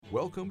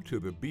Welcome to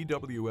the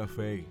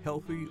BWFA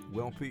Healthy,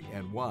 Wealthy,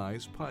 and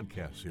Wise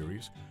podcast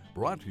series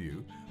brought to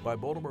you by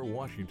Baltimore,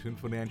 Washington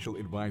Financial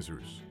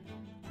Advisors.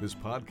 This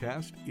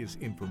podcast is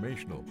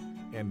informational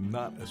and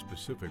not a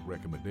specific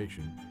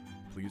recommendation.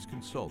 Please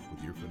consult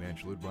with your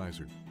financial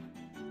advisor.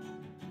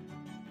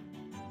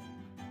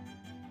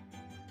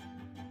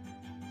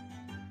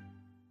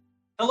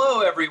 Hello,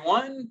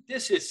 everyone.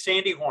 This is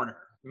Sandy Horner,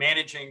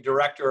 Managing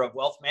Director of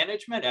Wealth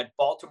Management at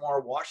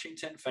Baltimore,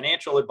 Washington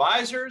Financial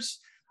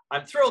Advisors.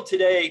 I'm thrilled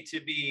today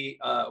to be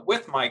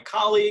with my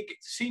colleague,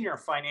 Senior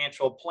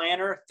Financial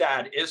Planner,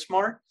 Thad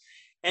Ismart.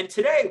 And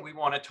today we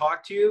want to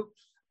talk to you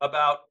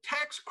about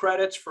tax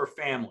credits for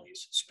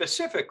families,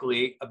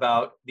 specifically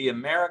about the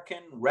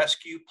American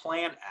Rescue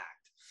Plan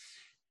Act.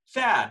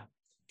 Thad,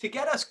 to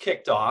get us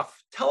kicked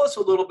off, tell us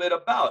a little bit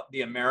about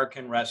the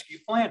American Rescue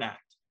Plan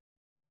Act.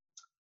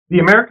 The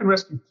American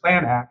Rescue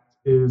Plan Act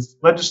is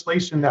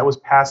legislation that was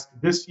passed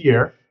this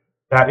year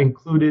that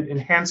included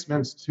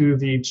enhancements to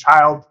the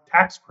child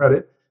tax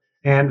credit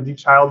and the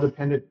child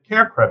dependent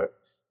care credit.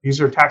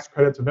 These are tax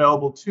credits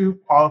available to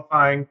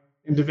qualifying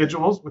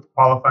individuals with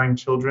qualifying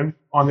children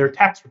on their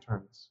tax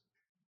returns.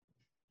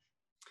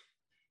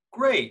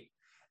 Great.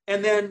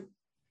 And then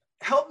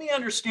help me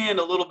understand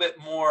a little bit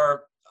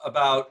more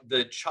about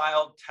the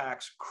child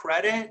tax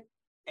credit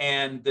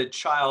and the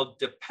child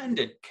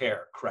dependent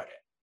care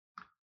credit.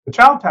 The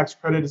child tax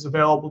credit is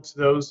available to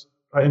those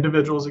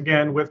individuals,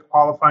 again, with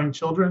qualifying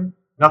children.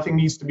 Nothing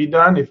needs to be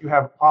done. If you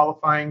have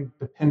qualifying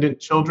dependent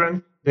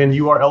children, then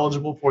you are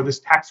eligible for this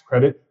tax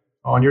credit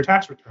on your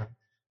tax return.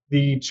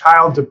 The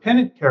child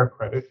dependent care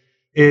credit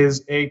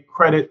is a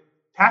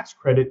tax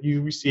credit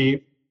you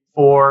receive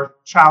for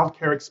child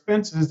care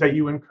expenses that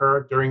you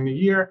incur during the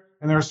year,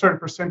 and there are certain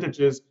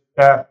percentages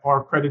that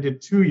are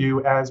credited to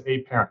you as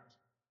a parent.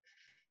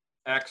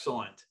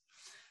 Excellent.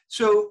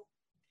 So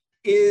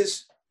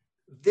is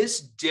this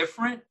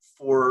different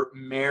for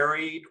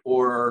married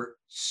or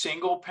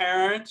single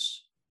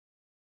parents?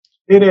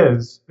 It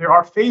is. There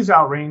are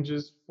phase-out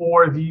ranges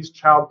for these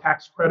child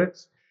tax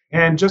credits.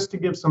 And just to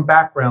give some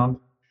background,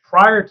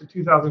 prior to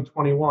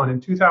 2021,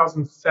 in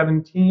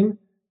 2017,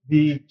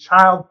 the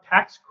child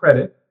tax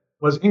credit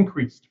was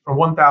increased from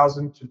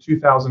 $1,000 to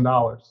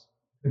 $2,000.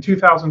 In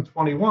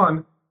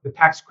 2021, the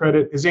tax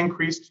credit is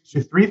increased to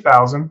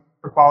 $3,000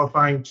 for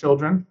qualifying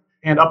children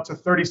and up to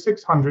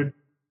 $3,600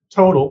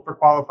 total for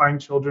qualifying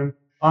children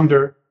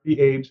under the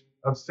age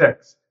of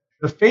 6.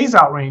 The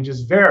phase-out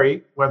ranges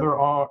vary whether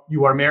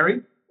you are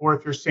married or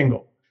if you're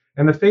single.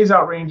 And the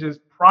phase-out ranges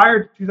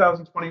prior to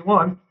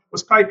 2021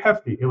 was quite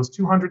hefty. It was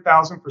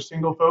 $200,000 for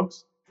single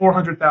folks,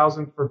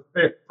 $400,000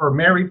 for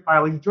married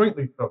filing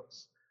jointly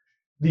folks.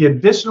 The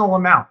additional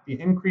amount, the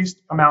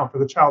increased amount for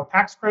the child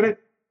tax credit,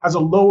 has a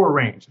lower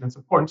range. And it's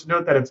important to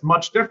note that it's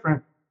much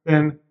different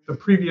than the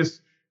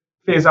previous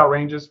phase-out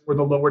ranges for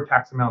the lower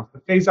tax amounts. The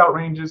phase-out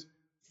ranges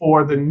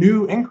for the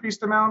new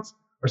increased amounts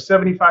are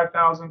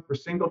 $75,000 for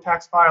single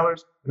tax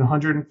filers and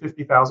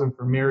 $150,000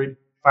 for married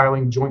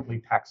filing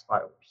jointly tax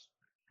filers.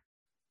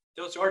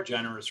 Those are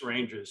generous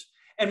ranges.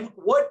 And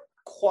what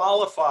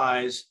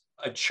qualifies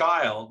a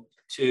child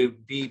to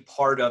be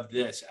part of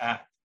this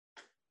act?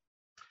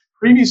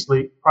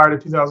 Previously, prior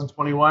to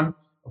 2021,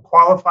 a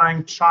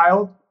qualifying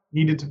child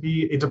needed to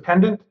be a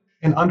dependent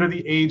and under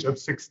the age of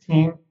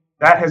 16.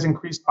 That has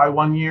increased by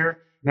 1 year.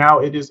 Now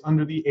it is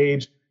under the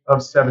age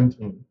of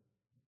 17.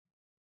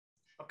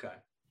 Okay.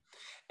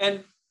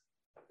 And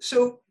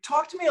so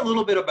talk to me a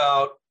little bit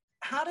about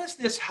how does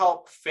this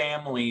help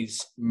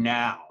families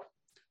now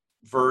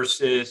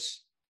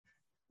versus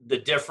the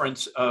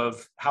difference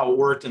of how it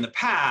worked in the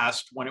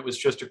past when it was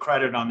just a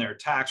credit on their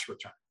tax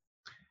return?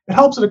 It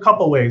helps in a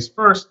couple ways.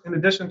 First, in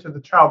addition to the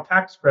child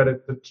tax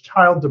credit, the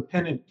child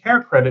dependent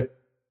care credit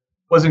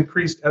was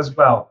increased as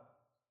well.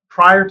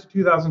 Prior to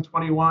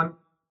 2021,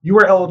 you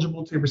were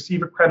eligible to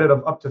receive a credit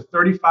of up to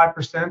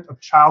 35%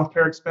 of child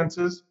care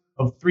expenses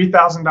of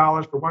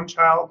 $3,000 for one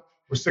child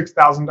or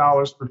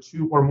 $6,000 for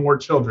two or more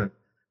children.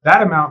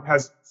 That amount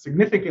has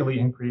significantly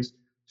increased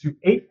to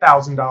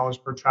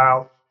 $8,000 per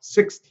child,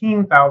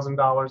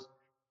 $16,000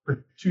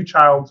 for two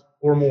childs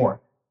or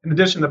more. In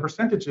addition, the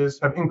percentages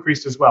have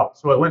increased as well.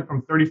 So it went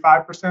from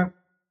 35%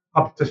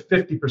 up to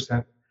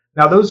 50%.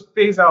 Now, those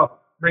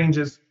phase-out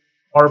ranges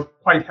are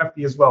quite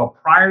hefty as well.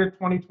 Prior to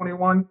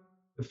 2021,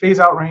 the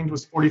phase-out range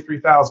was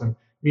 $43,000,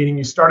 meaning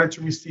you started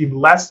to receive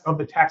less of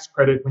the tax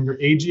credit when your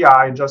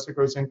AGI, adjusted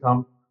gross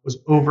income, was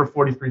over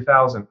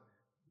 $43,000.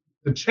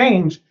 The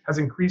change has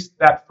increased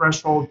that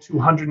threshold to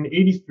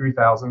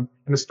 $183,000, and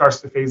it starts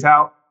to phase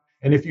out.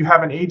 And if you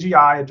have an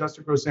AGI,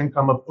 adjusted gross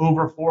income, of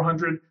over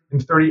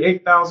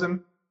 $438,000,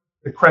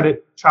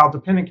 the child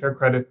dependent care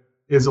credit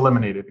is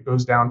eliminated. It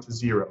goes down to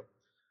zero.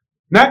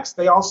 Next,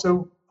 they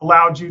also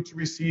allowed you to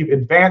receive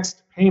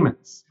advanced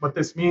payments. What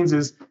this means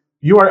is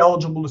you are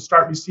eligible to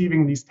start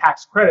receiving these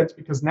tax credits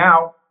because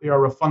now they are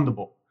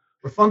refundable.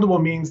 Refundable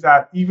means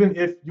that even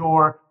if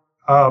your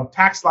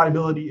tax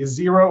liability is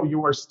zero,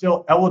 you are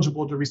still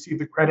eligible to receive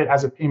the credit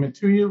as a payment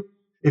to you.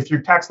 If your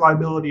tax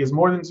liability is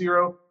more than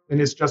zero, then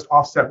it's just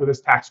offset with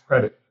this tax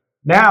credit.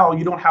 Now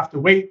you don't have to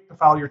wait to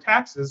file your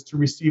taxes to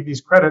receive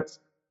these credits.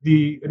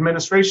 The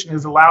administration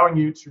is allowing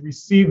you to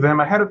receive them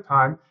ahead of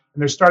time,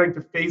 and they're starting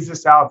to phase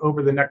this out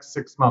over the next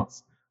 6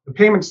 months. The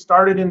payments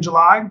started in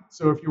July,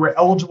 so if you were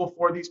eligible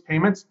for these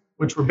payments,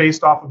 which were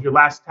based off of your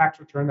last tax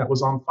return that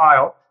was on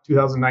file,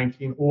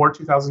 2019 or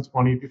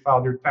 2020, if you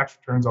filed your tax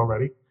returns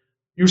already,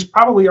 you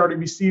probably already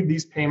received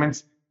these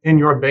payments in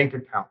your bank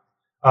account.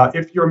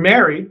 If you're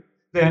married,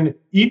 then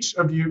each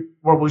of you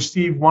will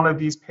receive one of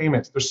these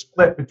payments. They're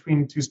split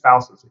between two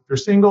spouses. If you're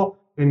single,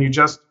 then you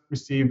just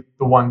receive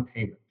the one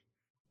payment.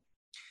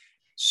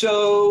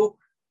 So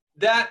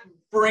that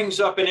brings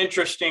up an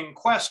interesting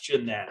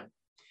question then.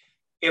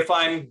 If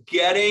I'm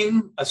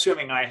getting,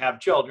 assuming I have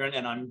children,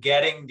 and I'm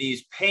getting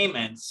these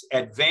payments,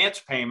 advance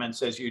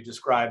payments, as you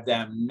describe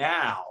them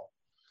now,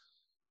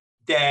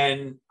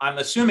 then I'm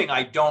assuming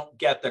I don't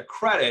get the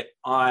credit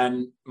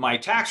on my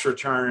tax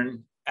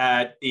return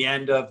at the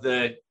end of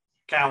the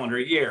calendar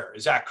year.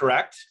 Is that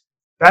correct?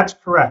 That's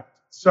correct.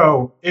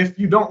 So if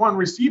you don't want to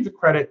receive the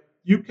credit,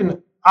 you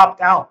can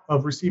opt out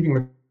of receiving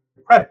the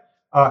credit.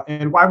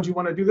 And why would you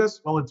want to do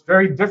this? Well, it's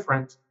very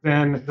different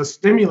than the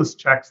stimulus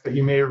checks that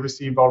you may have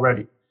received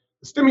already.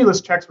 The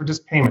stimulus checks were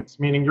just payments,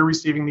 meaning you're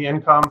receiving the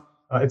income.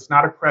 It's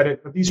not a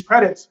credit, but these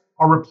credits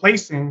are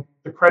replacing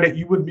the credit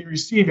you would be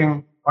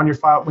receiving on your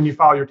file when you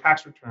file your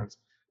tax returns.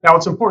 Now,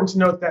 it's important to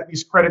note that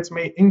these credits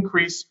may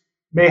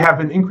have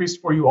been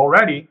increased for you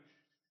already,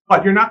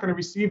 but you're not going to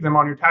receive them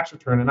on your tax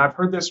return. And I've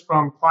heard this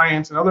from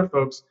clients and other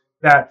folks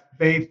that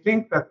they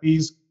think that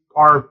these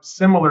are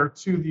similar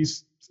to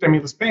these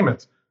stimulus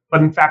payments,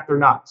 but in fact, they're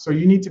not. So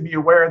you need to be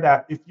aware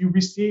that if you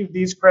receive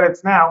these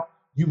credits now,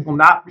 you will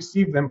not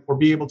receive them or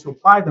be able to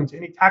apply them to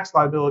any tax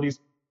liabilities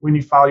when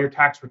you file your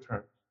tax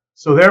return.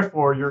 So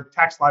therefore, your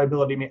tax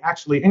liability may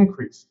actually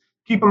increase.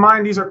 Keep in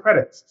mind, these are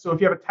credits. So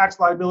if you have a tax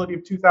liability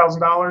of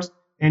 $2,000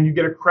 and you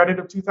get a credit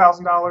of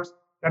 $2,000,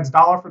 that's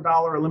dollar for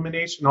dollar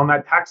elimination on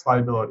that tax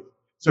liability.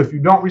 So if you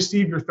don't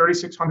receive your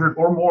 $3,600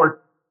 or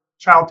more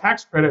child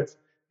tax credits,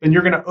 then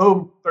you're going to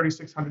owe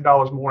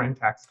 $3,600 more in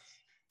taxes.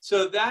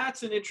 So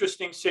that's an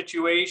interesting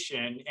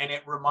situation. And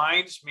it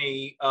reminds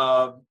me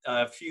of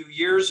a few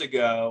years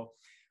ago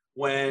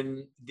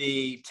when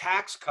the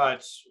tax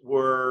cuts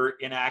were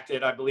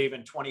enacted, I believe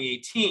in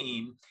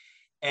 2018.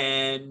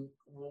 And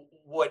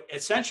what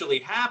essentially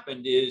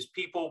happened is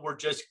people were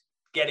just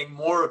getting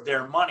more of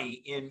their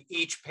money in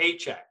each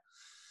paycheck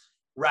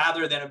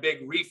rather than a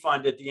big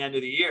refund at the end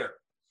of the year.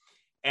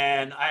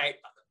 And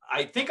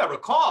I think I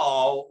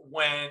recall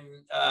when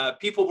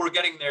people were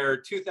getting their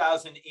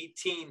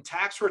 2018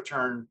 tax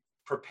return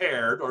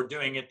prepared or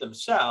doing it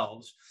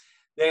themselves,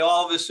 they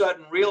all of a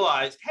sudden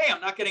realized, hey,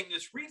 I'm not getting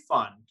this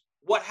refund.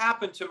 What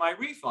happened to my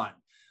refund?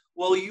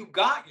 Well, you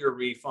got your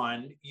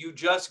refund. You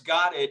just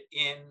got it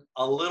in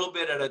a little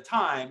bit at a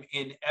time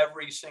in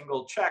every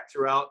single check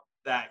throughout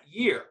that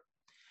year.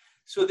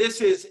 So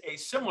this is a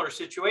similar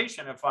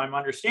situation, if I'm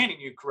understanding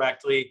you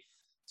correctly.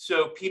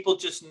 So people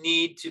just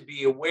need to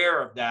be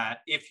aware of that.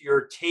 If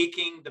you're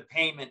taking the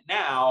payment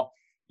now,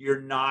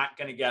 you're not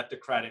going to get the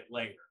credit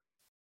later.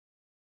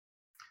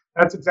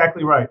 That's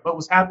exactly right. What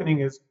was happening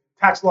is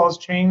tax laws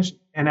changed,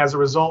 and as a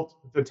result,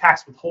 the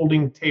tax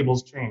withholding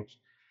tables changed.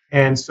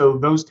 And so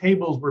those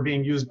tables were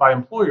being used by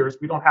employers.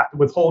 We don't have to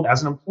withhold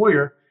as an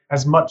employer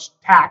as much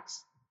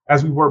tax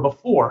as we were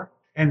before,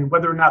 and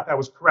whether or not that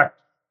was correct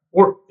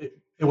or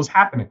it was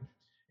happening.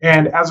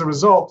 And as a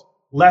result,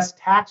 less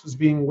tax was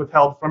being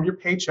withheld from your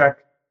paycheck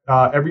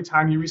every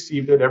time you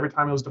received it, every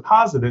time it was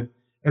deposited.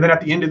 And then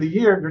at the end of the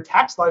year, your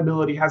tax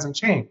liability hasn't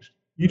changed.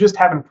 You just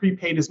haven't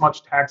prepaid as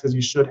much tax as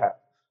you should have.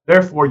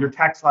 Therefore, your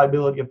tax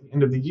liability at the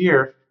end of the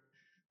year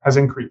has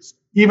increased,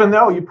 even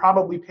though you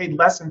probably paid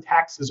less in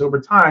taxes over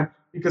time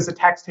because the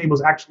tax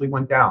tables actually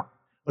went down.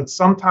 But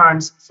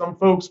sometimes some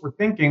folks were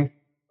thinking,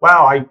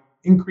 wow, I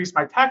increased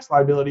my tax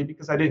liability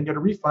because I didn't get a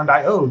refund.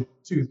 I owed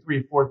 $2,000,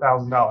 $3,000,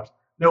 $4,000.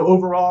 No,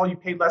 overall, you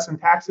paid less in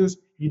taxes.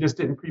 You just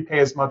didn't prepay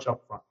as much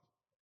upfront.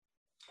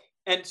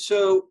 And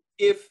so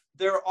if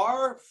there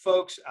are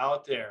folks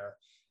out there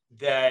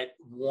that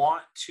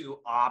want to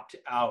opt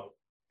out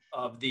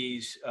of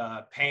these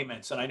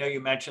payments, and I know you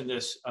mentioned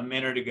this a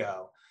minute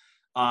ago,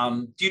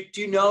 do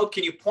you know,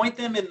 can you point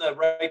them in the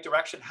right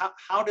direction?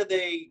 How do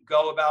they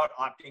go about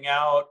opting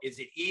out? Is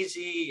it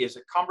easy? Is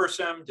it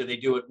cumbersome? Do they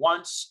do it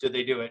once? Do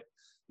they do it,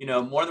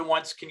 more than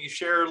once? Can you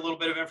share a little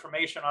bit of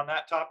information on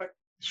that topic?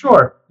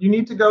 Sure. You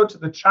need to go to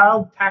the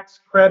Child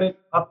Tax Credit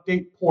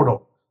Update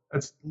Portal.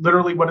 That's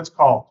literally what it's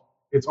called.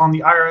 It's on the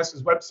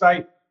IRS's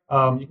website.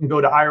 You can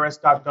go to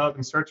irs.gov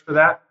and search for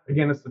that.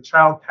 Again, it's the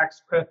Child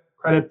Tax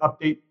Credit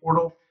Update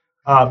Portal.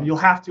 You'll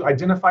have to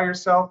identify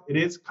yourself. It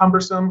is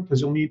cumbersome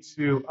because you'll need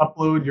to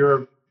upload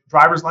your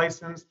driver's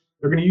license.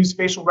 They're going to use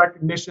facial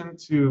recognition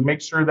to make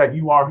sure that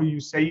you are who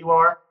you say you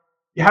are.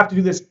 You have to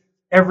do this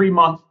every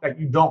month that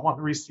you don't want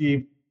to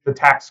receive the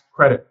tax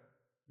credit.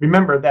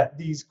 Remember that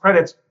these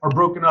credits are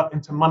broken up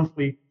into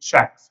monthly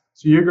checks.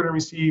 So you're going to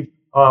receive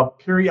a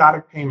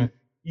periodic payment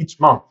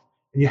each month,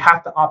 and you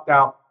have to opt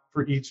out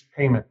for each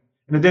payment.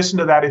 In addition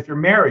to that, if you're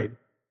married,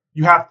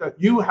 you have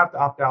to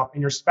opt out,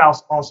 and your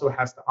spouse also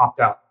has to opt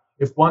out.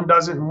 If one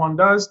doesn't and one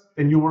does,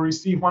 then you will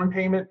receive one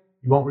payment.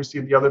 You won't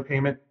receive the other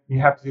payment. You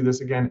have to do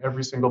this again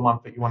every single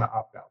month that you want to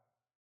opt out.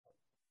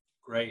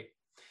 Great.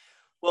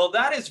 Well,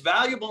 that is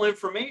valuable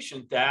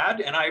information,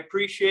 Thad, and I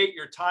appreciate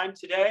your time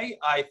today.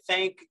 I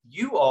thank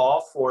you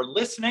all for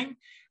listening,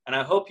 and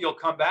I hope you'll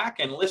come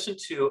back and listen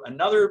to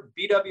another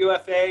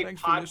BWFA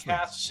Thanks for podcast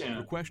listening. soon.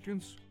 For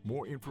questions,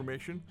 more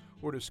information,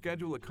 or to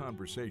schedule a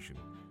conversation,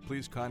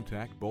 please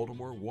contact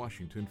Baltimore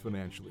Washington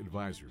Financial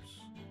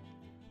Advisors.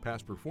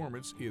 Past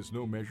performance is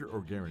no measure or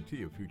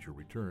guarantee of future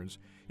returns.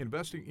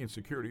 Investing in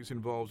securities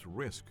involves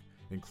risk,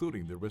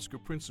 including the risk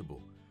of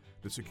principal.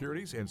 The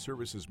securities and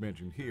services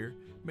mentioned here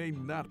may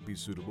not be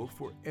suitable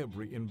for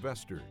every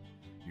investor.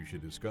 You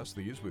should discuss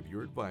these with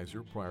your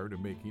advisor prior to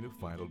making a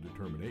final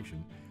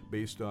determination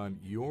based on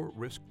your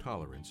risk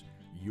tolerance,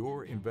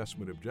 your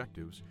investment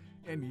objectives,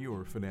 and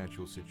your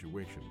financial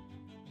situation.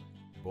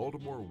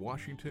 Baltimore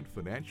Washington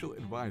Financial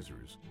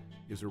Advisors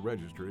is a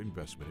registered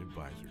investment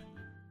advisor.